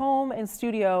 and his home and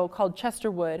studio called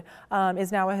Chesterwood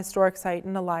is now a historic site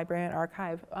and a library and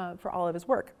archive for all of his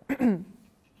work.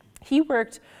 He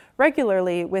worked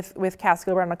regularly with Cass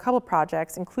Gilbert on a couple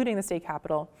projects, including the state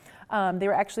capitol. They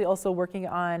were actually also working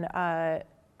on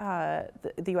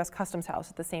the U.S. Customs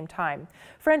House at the same time.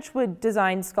 French would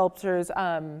design sculptures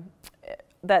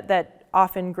that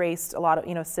often graced a lot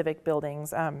of civic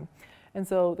buildings. And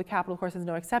so the Capitol, of course, is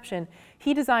no exception.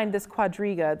 He designed this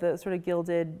quadriga, the sort of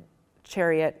gilded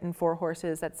chariot and 4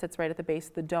 horses that sits right at the base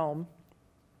of the dome.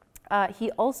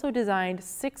 He also designed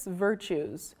 6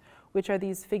 virtues, which are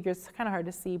these figures, kind of hard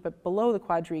to see, but below the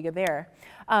quadriga there.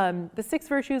 The 6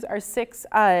 virtues are 6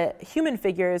 human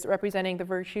figures representing the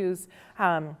virtues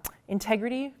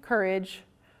integrity, courage,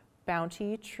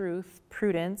 bounty, truth,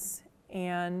 prudence,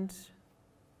 and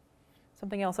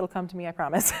something else that'll come to me, I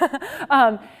promise.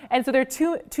 And so there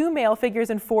are two male figures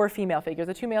and 4 female figures.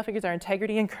 The 2 male figures are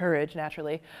integrity and courage,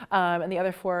 naturally, and the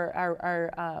other 4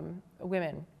 are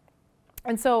women.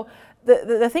 And so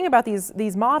the thing about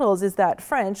these models is that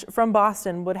French, from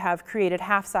Boston, would have created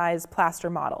half-size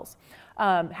plaster models.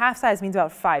 Half-size means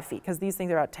about 5 feet, because these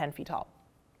things are about 10 feet tall.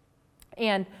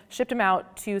 And shipped them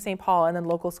out to St. Paul, and then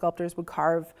local sculptors would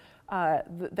carve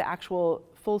the actual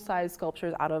full-size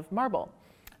sculptures out of marble.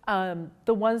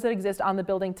 The ones that exist on the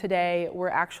building today were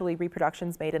actually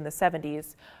reproductions made in the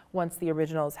 70s, once the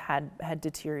originals had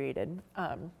deteriorated.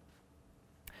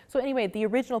 So anyway, the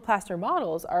original plaster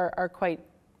models are quite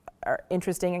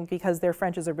interesting because they're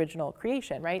French's original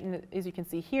creation, right? And as you can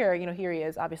see here, here he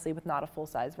is, obviously with not a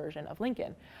full-size version of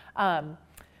Lincoln.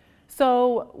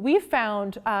 So we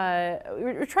found,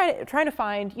 we're trying to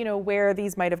find, where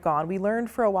these might have gone. We learned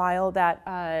for a while that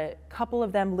a couple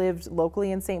of them lived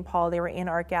locally in St. Paul. They were in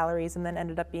art galleries and then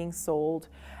ended up being sold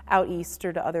out east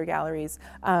or to other galleries.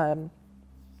 So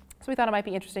we thought it might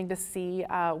be interesting to see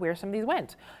where some of these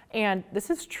went. And this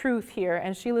is Truth here,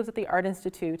 and she lives at the Art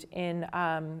Institute in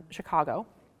Chicago.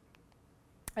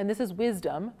 And this is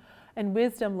Wisdom, and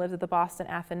Wisdom lives at the Boston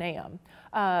Athenaeum.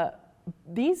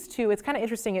 These two, it's kind of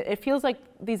interesting. It feels like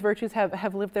these virtues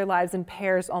have lived their lives in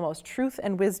pairs almost. Truth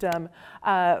and Wisdom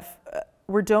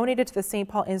were donated to the St.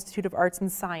 Paul Institute of Arts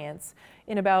and Science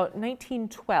in about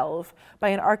 1912 by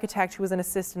an architect who was an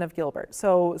assistant of Gilbert.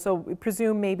 So we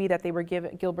presume maybe that they were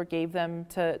Gilbert gave them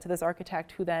to this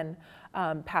architect, who then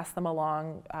passed them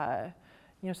along,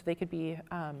 so they could be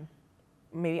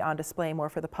maybe on display more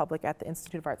for the public at the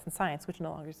Institute of Arts and Science, which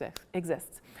no longer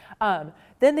exists.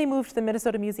 Then they moved to the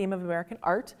Minnesota Museum of American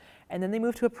Art, and then they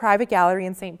moved to a private gallery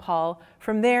in St. Paul.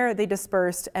 From there, they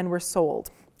dispersed and were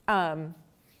sold. And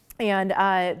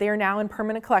they are now in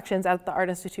permanent collections at the Art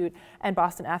Institute and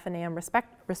Boston Athenaeum,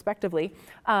 respectively,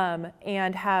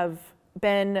 and have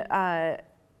been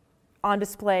on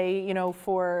display,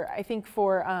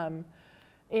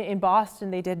 in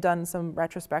Boston, they done some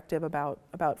retrospective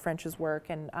about French's work,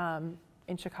 and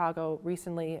in Chicago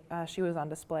recently, she was on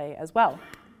display as well.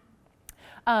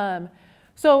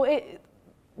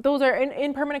 Those are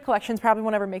in permanent collections, probably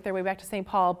won't ever make their way back to St.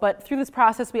 Paul, but through this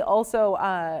process, we also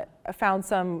found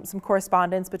some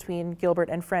correspondence between Gilbert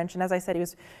and French, and as I said, he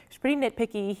was pretty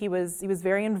nitpicky. He was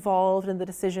very involved in the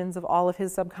decisions of all of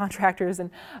his subcontractors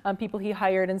and people he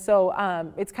hired, and so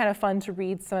it's kind of fun to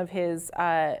read some of his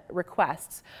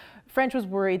requests. French was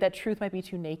worried that Truth might be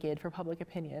too naked for public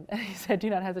opinion, and he said, "Do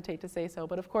not hesitate to say so."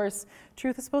 But of course,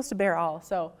 Truth is supposed to bear all,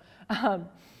 so.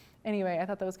 Anyway, I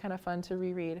thought that was kind of fun to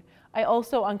reread. I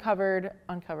also uncovered,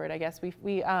 I guess,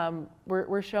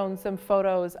 we're shown some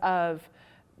photos of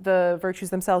the virtues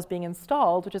themselves being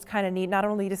installed, which is kind of neat, not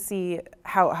only to see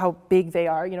how big they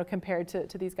are, compared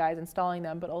to these guys installing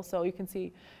them, but also you can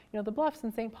see, the bluffs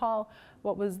in St. Paul,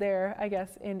 what was there, I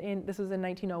guess, this was in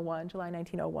 1901, July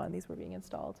 1901, these were being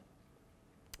installed.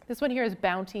 This one here is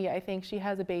Bounty. I think she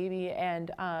has a baby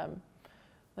and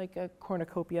like a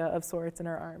cornucopia of sorts in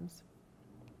her arms.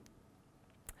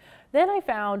 Then I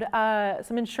found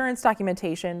some insurance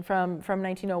documentation from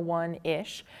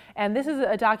 1901-ish. And this is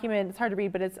a document, it's hard to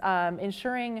read, but it's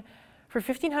insuring for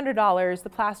 $1,500 the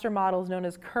plaster models known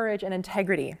as Courage and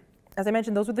Integrity. As I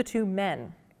mentioned, those were the two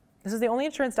men. This is the only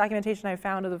insurance documentation I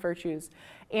found of the virtues.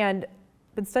 And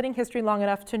been studying history long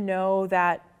enough to know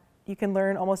that you can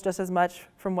learn almost just as much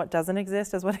from what doesn't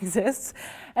exist as what exists.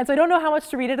 And so I don't know how much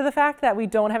to read into the fact that we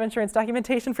don't have insurance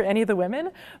documentation for any of the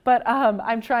women, but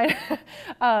I'm trying,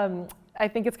 I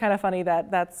think it's kind of funny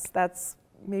that that's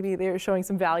maybe they're showing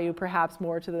some value perhaps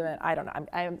more to the men. I don't know,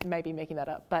 I might be making that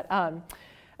up,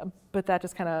 but that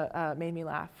just kind of made me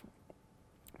laugh.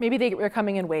 Maybe they were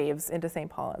coming in waves into St.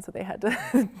 Paul, and so they had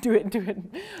to do it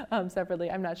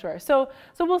separately. I'm not sure. So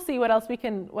we'll see what else we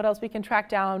can track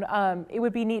down. It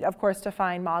would be neat, of course, to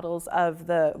find models of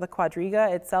the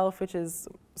quadriga itself, which is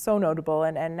so notable.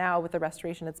 And now with the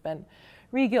restoration, it's been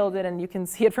regilded, and you can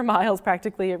see it for miles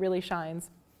practically. It really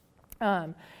shines.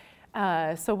 So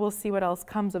we'll see what else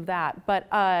comes of that. But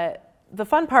the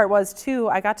fun part was too,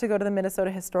 I got to go to the Minnesota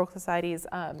Historical Society's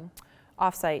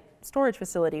off-site storage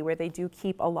facility, where they do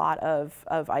keep a lot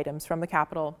of items from the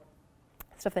Capitol,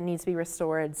 stuff that needs to be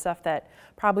restored, stuff that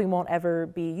probably won't ever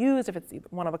be used if it's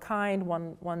one of a kind,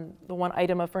 the one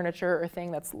item of furniture or thing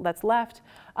that's left.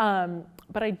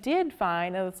 But I did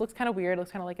find, this looks kind of weird, it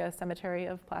looks kind of like a cemetery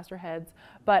of plaster heads,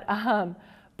 but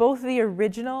both the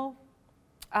original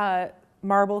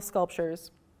marble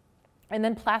sculptures and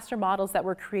then plaster models that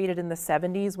were created in the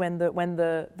 70s when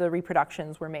the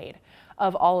reproductions were made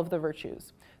of all of the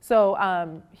virtues.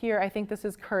 So here, I think this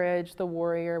is Courage, the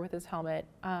warrior with his helmet.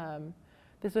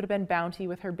 This would have been Bounty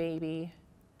with her baby.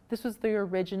 This was the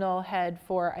original head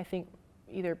for, I think,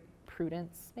 either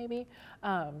Prudence, maybe,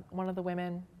 one of the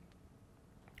women.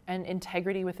 And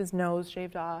Integrity with his nose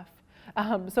shaved off.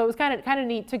 So it was kind of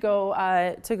neat to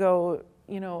go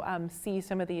see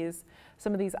some of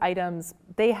these items.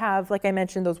 They have, like I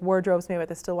mentioned, those wardrobes made by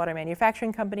the Stillwater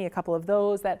Manufacturing Company, a couple of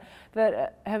those that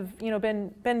have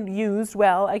been used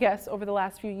well, I guess, over the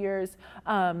last few years.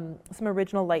 Some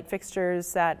original light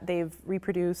fixtures that they've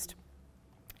reproduced,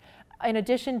 in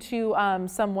addition to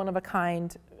some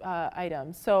one-of-a-kind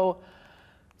items. So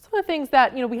some of the things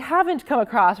that we haven't come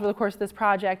across over the course of this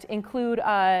project include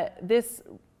this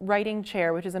writing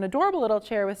chair, which is an adorable little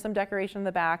chair with some decoration in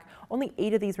the back. Only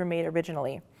 8 of these were made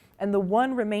originally. And the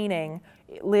one remaining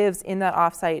lives in that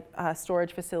offsite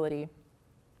storage facility,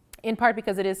 in part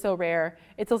because it is so rare.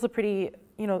 It's also pretty,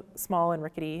 small and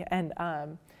rickety, and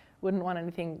wouldn't want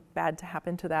anything bad to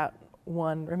happen to that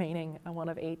one remaining, one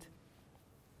of 8.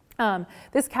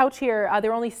 This couch here,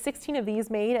 there were only 16 of these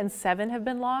made and 7 have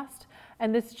been lost.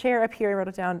 And this chair up here, I wrote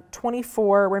it down,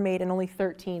 24 were made and only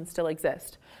 13 still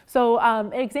exist. So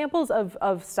examples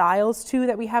of styles too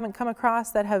that we haven't come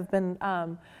across that have been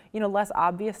less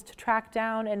obvious to track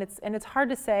down. And it's hard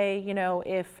to say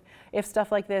if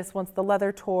stuff like this, once the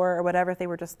leather tore or whatever, if they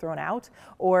were just thrown out,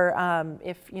 or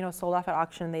if sold off at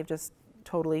auction, they've just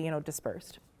totally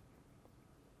dispersed.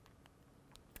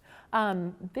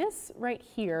 This right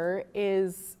here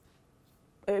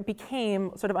it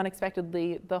became sort of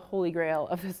unexpectedly the holy grail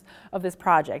of this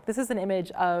project. This is an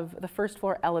image of the first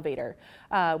floor elevator,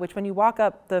 which when you walk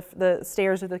up the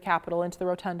stairs of the Capitol into the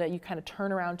rotunda, you kind of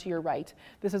turn around to your right.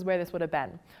 This is where this would have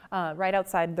been, right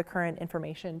outside the current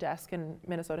information desk in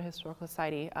Minnesota Historical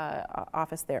Society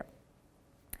office there.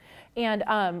 And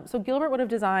so Gilbert would have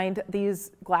designed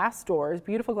these glass doors,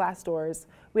 beautiful glass doors,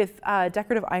 with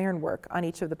decorative ironwork on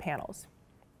each of the panels.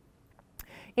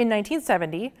 In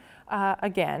 1970,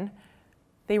 again,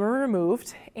 they were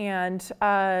removed and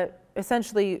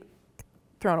essentially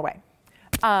thrown away.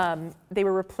 They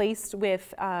were replaced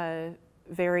with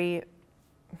very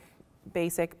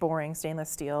basic, boring stainless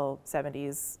steel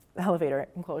 70s elevator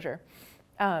enclosure.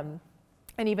 And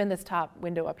even this top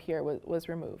window up here was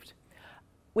removed.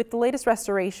 With the latest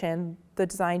restoration, the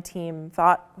design team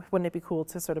thought, wouldn't it be cool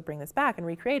to sort of bring this back and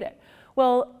recreate it?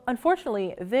 Well,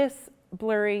 unfortunately, this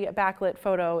blurry backlit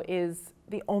photo is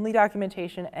the only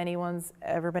documentation anyone's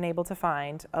ever been able to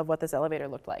find of what this elevator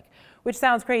looked like, which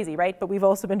sounds crazy, right? But we've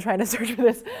also been trying to search for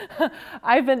this.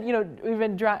 We've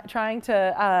been trying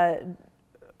to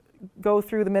go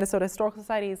through the Minnesota Historical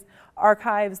Society's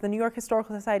archives. The New York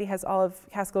Historical Society has all of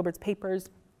Cass Gilbert's papers.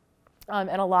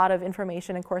 And a lot of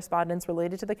information and correspondence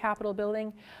related to the Capitol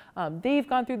building. They've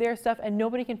gone through their stuff, and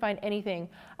nobody can find anything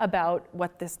about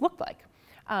what this looked like.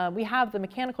 We have the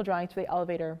mechanical drawings for the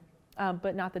elevator,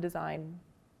 but not the design.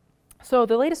 So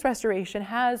the latest restoration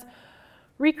has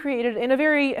recreated in a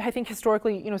very, I think,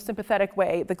 historically, sympathetic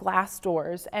way, the glass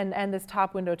doors and this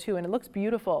top window too, and it looks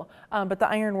beautiful. But the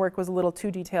ironwork was a little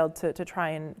too detailed to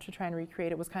try and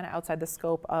recreate. It was kind of outside the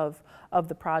scope of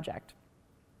the project.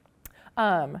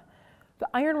 The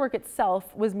ironwork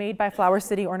itself was made by Flower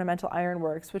City Ornamental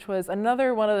Ironworks, which was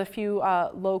another one of the few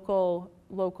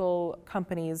local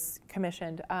companies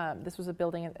commissioned. This was a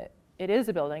building, it is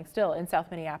a building still in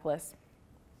South Minneapolis.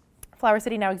 Flower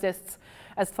City now exists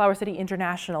as Flower City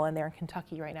International, and they're in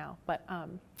Kentucky right now. But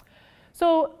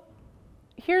so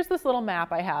here's this little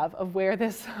map I have of where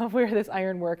this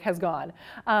ironwork has gone.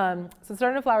 So it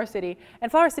started in Flower City,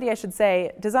 and Flower City, I should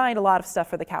say, designed a lot of stuff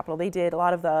for the Capitol. They did a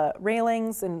lot of the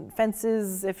railings and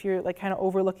fences, if you're like kind of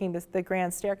overlooking the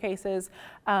grand staircases.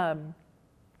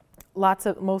 Most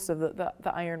of the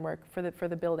ironwork for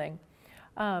the building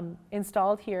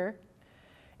installed here.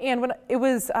 And when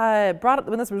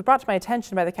this was brought to my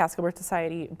attention by the Cass Gilbert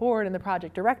Society board and the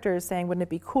project directors saying, wouldn't it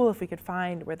be cool if we could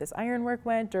find where this ironwork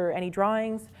went or any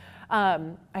drawings?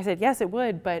 I said, yes, it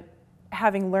would, but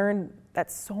having learned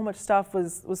that so much stuff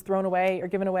was thrown away or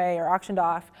given away or auctioned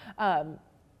off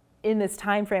in this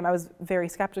time frame, I was very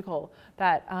skeptical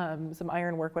that some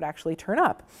ironwork would actually turn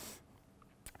up.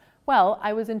 Well,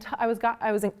 I was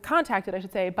contacted, I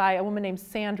should say, by a woman named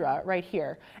Sandra right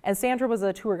here. And Sandra was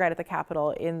a tour guide at the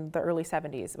Capitol in the early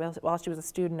 70s while she was a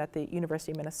student at the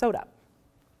University of Minnesota.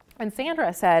 And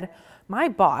Sandra said, my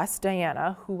boss,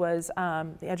 Diana, who was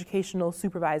the educational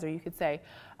supervisor, you could say,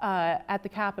 at the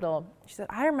Capitol, she said,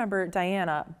 I remember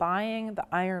Diana buying the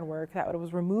ironwork that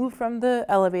was removed from the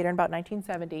elevator in about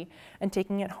 1970 and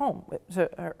taking it home to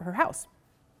her house.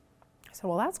 I said,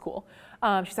 well, that's cool.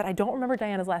 She said, I don't remember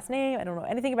Diana's last name. I don't know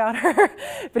anything about her,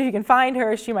 but if you can find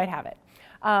her, she might have it.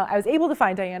 I was able to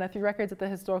find Diana through records at the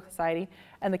Historical Society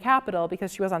and the Capitol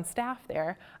because she was on staff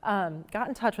there. Got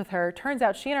in touch with her. Turns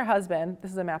out she and her husband,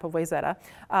 this is a map of Wayzata,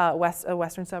 a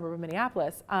western suburb of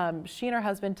Minneapolis. She and her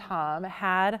husband, Tom,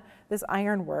 had this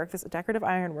ironwork, this decorative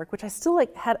ironwork, which I still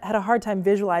had a hard time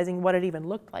visualizing what it even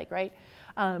looked like, right?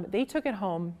 They took it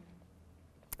home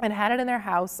and had it in their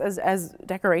house as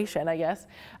decoration, I guess,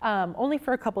 only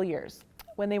for a couple years.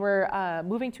 When they were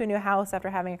moving to a new house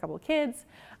after having a couple of kids,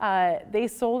 they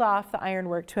sold off the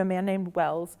ironwork to a man named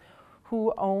Wells,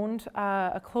 who owned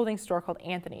a clothing store called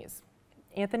Anthony's.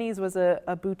 Anthony's was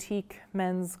a boutique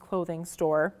men's clothing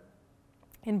store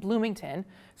in Bloomington,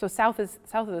 so south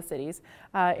of the cities,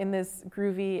 in this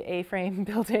groovy A-frame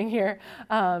building here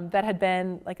that had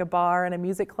been like a bar and a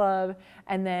music club,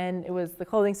 and then it was the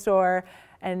clothing store,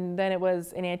 and then it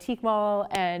was an antique mall,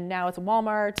 and now it's a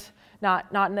Walmart.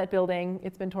 Not in that building.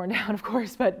 It's been torn down, of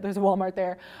course, but there's a Walmart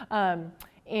there.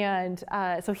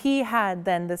 So he had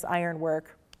then this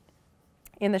ironwork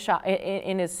in the shop,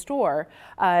 in his store,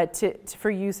 for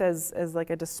use as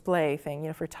like a display thing, you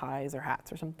know, for ties or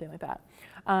hats or something like that.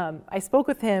 I spoke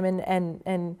with him,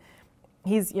 and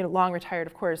he's, you know, long retired,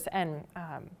 of course, and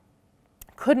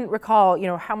couldn't recall, you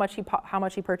know, how much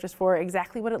he purchased for,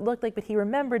 exactly what it looked like, but he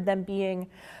remembered them being,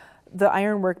 the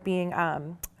ironwork being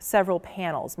several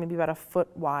panels, maybe about a foot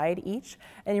wide each.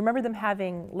 And you remember them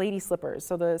having lady slippers,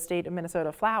 so the state of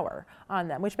Minnesota flower on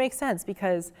them, which makes sense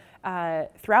because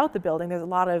throughout the building there's a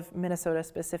lot of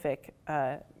Minnesota-specific,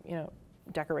 you know,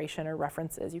 decoration or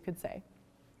references, you could say.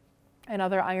 And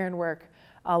other ironwork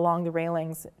along the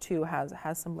railings too has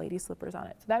some lady slippers on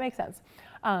it, so that makes sense.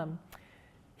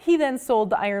 He then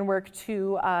sold the ironwork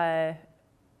to a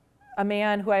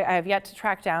man who I have yet to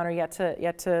track down or yet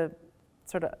to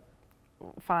sort of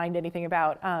find anything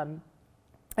about.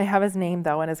 I have his name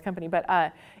though and his company, but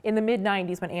in the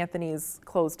mid-90s when Anthony's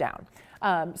closed down.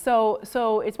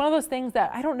 So it's one of those things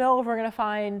that I don't know if we're going to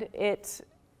find it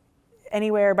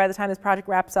anywhere by the time this project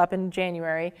wraps up in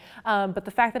January, but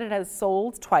the fact that it has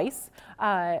sold twice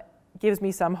gives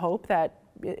me some hope that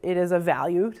it is of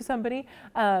value to somebody,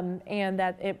 and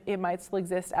that it might still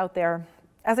exist out there.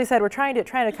 As I said, we're trying to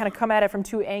kind of come at it from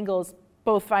two angles,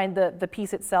 both find the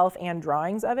piece itself and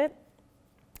drawings of it.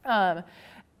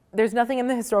 There's nothing in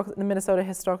the Minnesota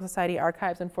Historical Society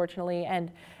archives, unfortunately,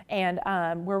 and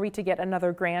were we to get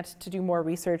another grant to do more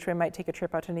research, we might take a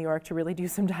trip out to New York to really do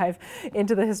some dive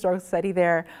into the Historical Society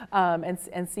there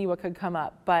and see what could come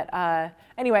up. But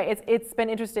anyway, it's been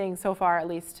interesting so far, at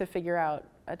least, to figure out,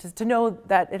 to know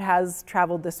that it has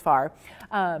traveled this far,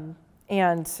 and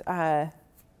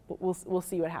we'll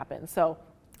see what happens. So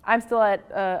I'm still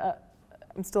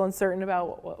uncertain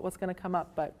about what's going to come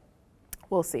up, but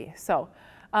we'll see. So.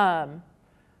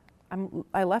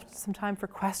 I left some time for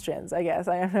questions, I guess.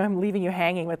 I know I'm leaving you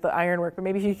hanging with the ironwork, but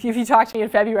maybe if you talk to me in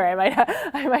February,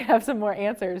 I might have some more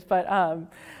answers. But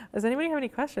does anybody have any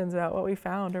questions about what we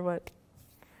found or what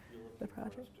the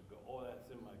project? Oh,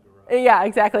 that's in my garage. Yeah,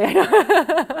 exactly. I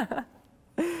know.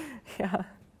 Yeah.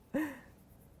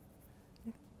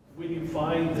 When you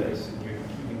find this and you're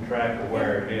keeping track of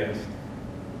where it is,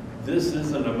 this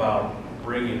isn't about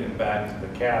bringing it back to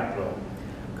the Capitol.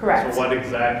 Correct. So what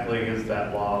exactly is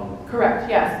that long? Correct,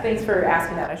 yes. Thanks for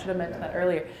asking that. I should have mentioned that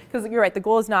earlier. Because you're right, the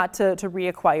goal is not to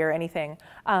reacquire anything.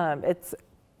 It's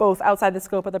both outside the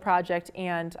scope of the project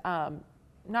and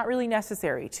not really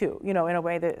necessary too, you know, in a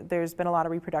way that there's been a lot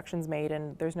of reproductions made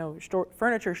and there's no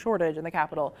furniture shortage in the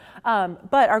Capitol.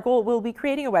 But our goal will be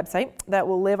creating a website that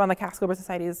will live on the Cass-Gilbert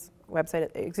Society's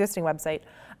website, existing website,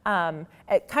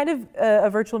 at kind of a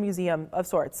virtual museum of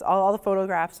sorts. All the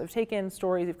photographs I've taken,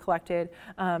 stories we've collected,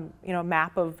 you know,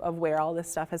 map of where all this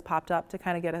stuff has popped up to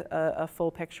kind of get a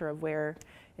full picture of where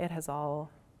it has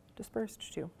all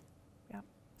dispersed to. Yeah.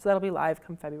 So that'll be live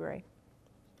come February.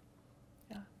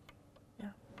 Yeah. Yeah.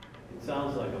 It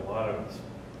sounds like a lot of it's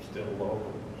still local,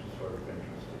 which is sort of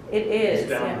interesting. It is. It's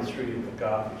down the street at the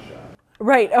coffee shop.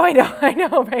 Right. Oh, I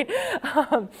know, right?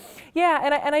 Yeah,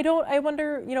 and I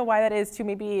wonder, you know, why that is too.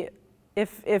 Maybe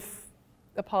if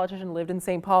a politician lived in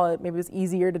St. Paul, maybe it was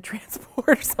easier to transport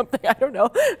or something. I don't know.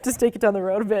 Just take it down the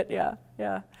road a bit. Yeah.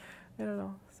 I don't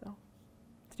know. So,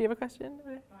 did you have a question?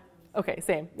 Okay,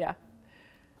 same. Yeah.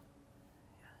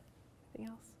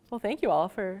 Anything else? Well, thank you all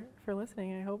for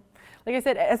listening. I hope, like I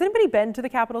said, has anybody been to the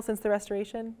Capitol since the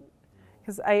restoration?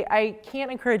 Because I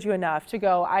can't encourage you enough to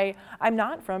go. I'm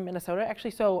not from Minnesota,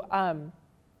 actually, so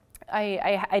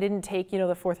I didn't take, you know,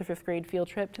 the 4th or 5th grade field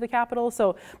trip to the Capitol.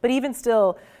 So, but even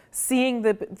still, seeing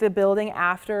the building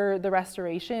after the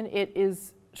restoration, it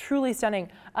is truly stunning.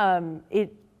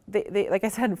 They, like I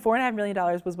said, $4.5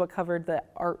 million was what covered the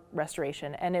art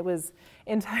restoration, and it was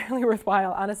entirely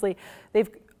worthwhile. Honestly, they've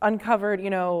uncovered, you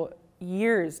know,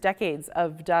 years, decades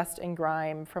of dust and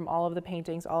grime from all of the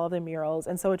paintings, all of the murals,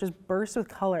 and so it just bursts with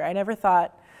color. I never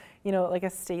thought, you know, like a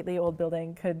stately old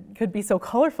building could be so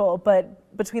colorful,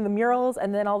 but between the murals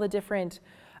and then all the different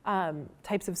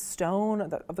types of stone,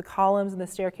 of the columns and the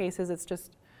staircases, it's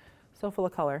just so full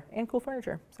of color and cool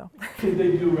furniture. So. Did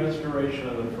they do restoration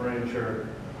of the furniture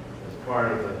as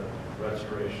part of the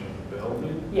restoration of the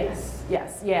building? Yes,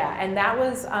 yeah, and that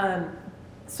was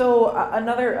so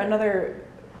another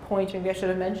point maybe I should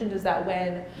have mentioned is that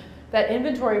when that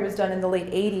inventory was done in the late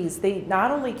 80s. They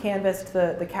not only canvassed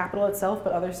the Capitol itself,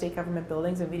 but other state government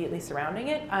buildings immediately surrounding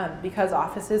it, because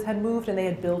offices had moved and they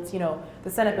had built, you know, the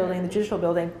Senate building, the Judicial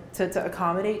building to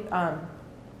accommodate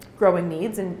growing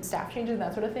needs and staff changes and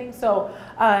that sort of thing. So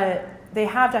they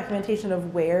have documentation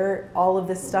of where all of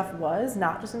this stuff was,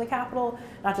 not just in the Capitol,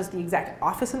 not just the exact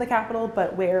office in the Capitol,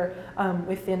 but where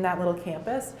within that little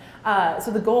campus.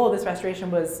 So the goal of this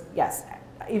restoration was, yes,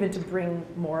 even to bring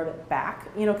more of it back,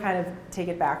 you know, kind of take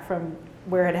it back from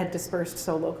where it had dispersed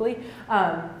so locally.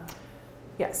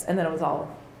 Yes, and then it was all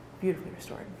beautifully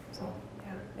restored. So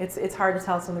yeah, it's hard to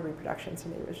tell some of the reproductions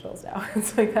from the originals now.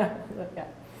 It's like that, but yeah,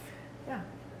 yeah.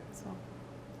 So,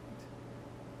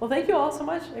 well, thank you all so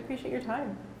much. I appreciate your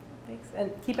time. Thanks,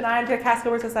 and keep an eye on the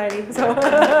Casco Society. So,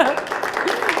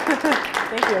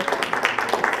 thank you.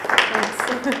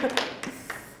 Thanks.